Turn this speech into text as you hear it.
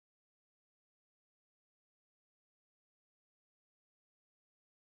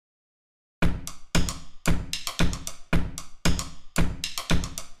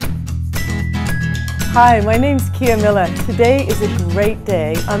Hi, my name's Kia Miller. Today is a great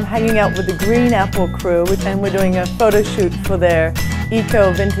day. I'm hanging out with the Green Apple crew and we're doing a photo shoot for their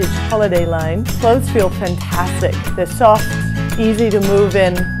eco vintage holiday line. Clothes feel fantastic. They're soft, easy to move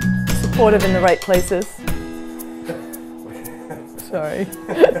in, supportive in the right places. Sorry,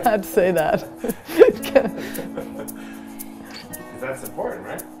 I had to say that. That's important,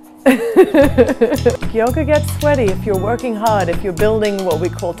 right? Yoga gets sweaty if you're working hard. If you're building what we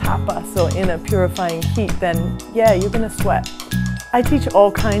call tapas, or inner purifying heat, then yeah, you're going to sweat. I teach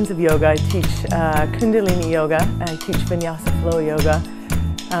all kinds of yoga. I teach Kundalini yoga, I teach Vinyasa flow yoga.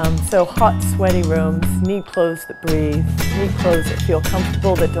 So hot, sweaty rooms, need clothes that breathe, need clothes that feel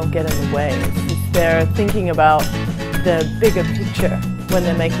comfortable, that don't get in the way. They're thinking about the bigger picture when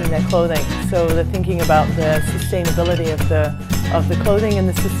they're making their clothing. So they're thinking about the sustainability of the clothing and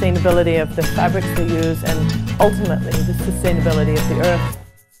the sustainability of the fabrics they use, and ultimately the sustainability of the earth.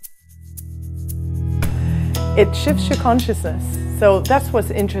 It shifts your consciousness. So that's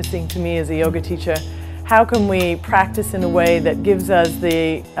what's interesting to me as a yoga teacher. How can we practice in a way that gives us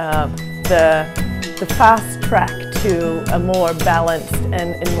the fast track to a more balanced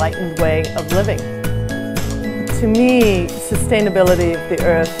and enlightened way of living? To me, sustainability of the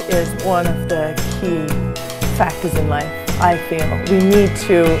earth is one of the key factors in life, I feel. We need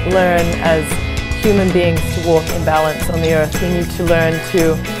to learn as human beings to walk in balance on the earth. We need to learn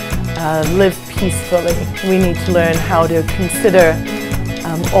to live peacefully. We need to learn how to consider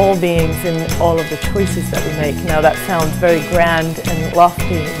all beings in all of the choices that we make. Now that sounds very grand and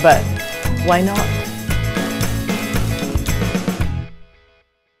lofty, but why not?